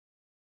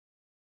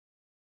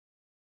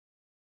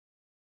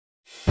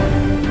The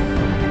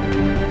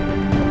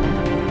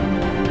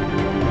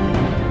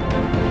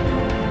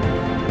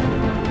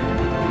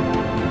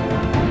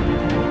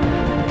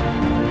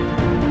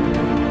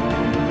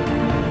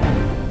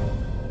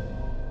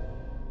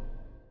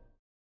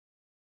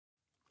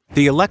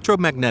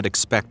electromagnetic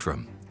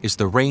spectrum is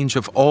the range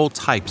of all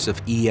types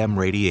of EM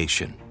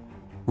radiation.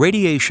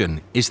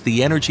 Radiation is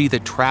the energy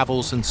that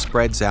travels and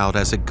spreads out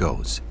as it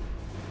goes.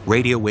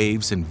 Radio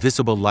waves and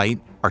visible light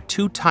are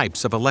two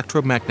types of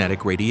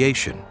electromagnetic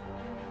radiation.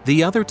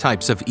 The other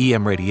types of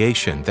EM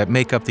radiation that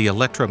make up the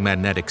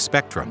electromagnetic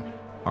spectrum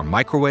are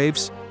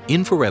microwaves,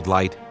 infrared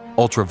light,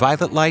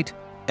 ultraviolet light,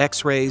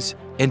 X-rays,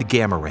 and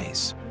gamma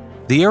rays.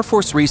 The Air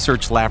Force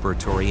Research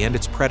Laboratory and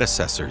its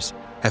predecessors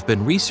have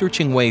been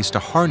researching ways to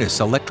harness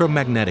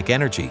electromagnetic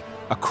energy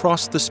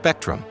across the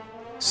spectrum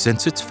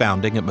since its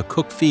founding at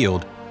McCook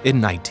Field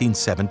in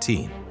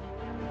 1917.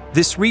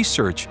 This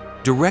research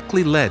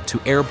directly led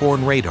to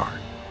airborne radar,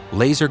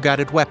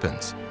 laser-guided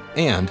weapons,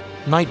 and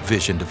night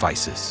vision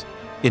devices.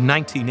 In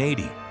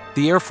 1980,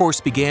 the Air Force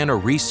began a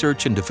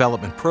research and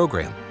development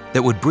program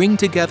that would bring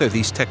together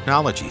these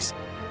technologies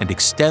and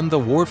extend the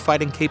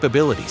warfighting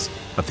capabilities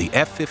of the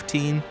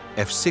F-15,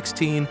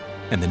 F-16,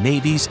 and the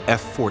Navy's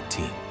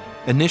F-14.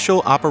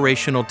 Initial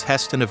operational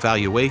test and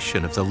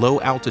evaluation of the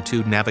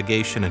low-altitude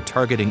navigation and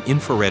targeting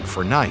infrared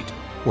for night,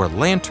 or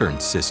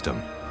LANTIRN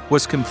system,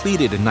 was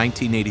completed in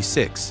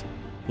 1986.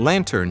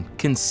 LANTIRN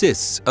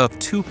consists of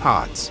two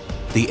pods,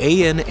 the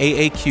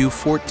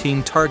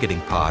AN/AAQ-14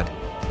 targeting pod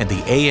and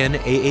the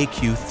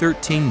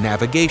AN/AAQ-13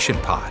 navigation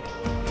pod.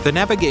 The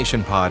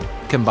navigation pod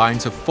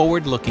combines a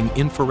forward-looking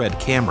infrared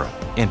camera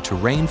and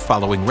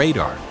terrain-following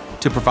radar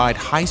to provide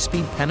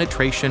high-speed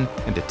penetration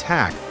and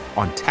attack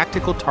on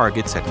tactical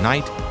targets at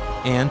night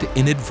and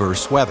in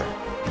adverse weather.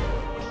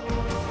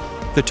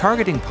 The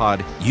targeting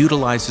pod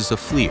utilizes a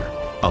FLIR,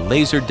 a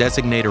laser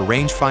designator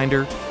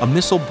rangefinder, a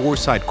missile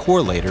boreside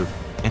correlator,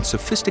 and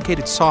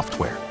sophisticated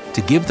software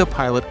to give the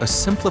pilot a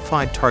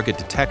simplified target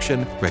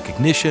detection,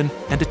 recognition,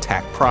 and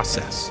attack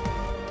process.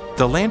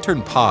 The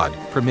LANTIRN pod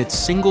permits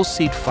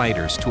single-seat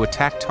fighters to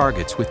attack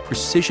targets with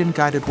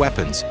precision-guided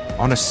weapons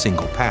on a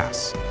single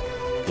pass.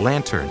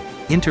 LANTIRN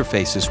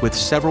interfaces with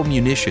several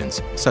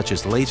munitions such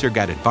as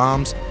laser-guided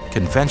bombs,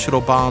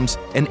 conventional bombs,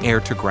 and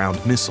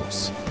air-to-ground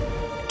missiles.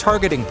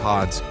 Targeting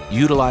pods,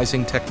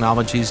 utilizing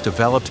technologies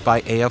developed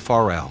by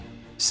AFRL,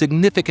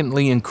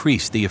 significantly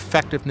increase the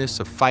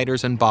effectiveness of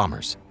fighters and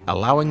bombers,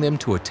 allowing them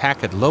to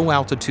attack at low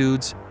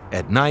altitudes,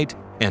 at night,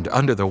 and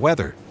under the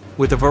weather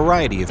with a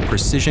variety of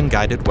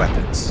precision-guided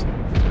weapons.